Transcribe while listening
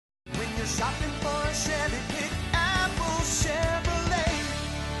you're shopping for a Chevy, pick Apple Chevrolet.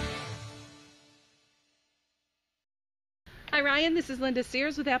 Hi Ryan, this is Linda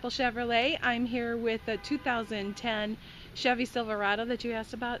Sears with Apple Chevrolet. I'm here with a 2010 Chevy Silverado that you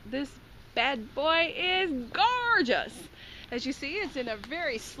asked about. This bad boy is gorgeous. As you see, it's in a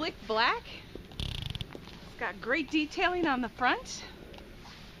very slick black. It's got great detailing on the front.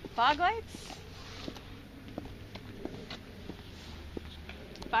 Fog lights.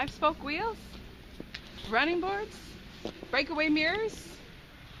 5-spoke wheels. Running boards. Breakaway mirrors.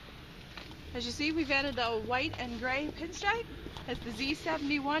 As you see, we've added a white and gray pinstripe. It's the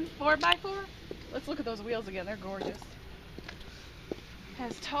Z71 4x4. Let's look at those wheels again. They're gorgeous.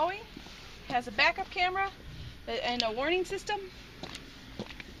 Has towing. Has a backup camera and a warning system.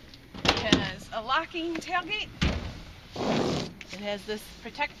 It has a locking tailgate. It has this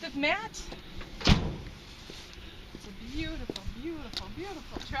protective mat. It's a beautiful, beautiful,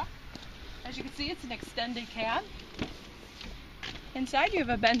 beautiful truck. As you can see, it's an extended cab. Inside you have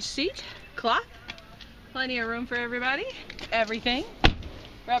a bench seat, cloth, plenty of room for everybody, everything,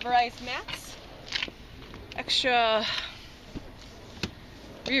 rubberized mats, extra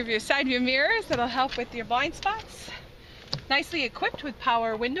side view mirrors that'll help with your blind spots, nicely equipped with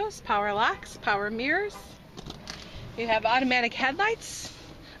power windows, power locks, power mirrors. You have automatic headlights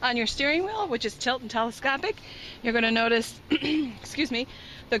on your steering wheel, which is tilt and telescopic. You're going to notice, excuse me,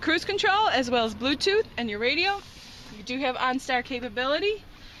 the cruise control as well as Bluetooth and your radio. You do have OnStar capability.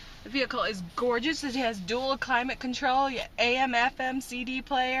 The vehicle is gorgeous. It has dual climate control, your AM, FM, CD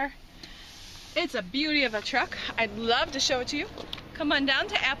player. It's a beauty of a truck. I'd love to show it to you. Come on down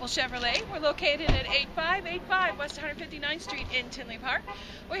to Apple Chevrolet. We're located at 8585 West 159th Street in Tinley Park.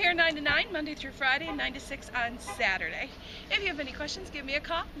 We're here 9 to 9, Monday through Friday, and 9 to 6 on Saturday. If you have any questions, give me a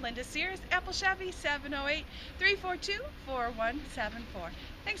call. Linda Sears, Apple Chevy, 708-342-4174.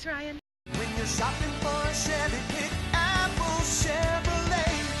 Thanks, Ryan. When you're shopping for a Chevy, pick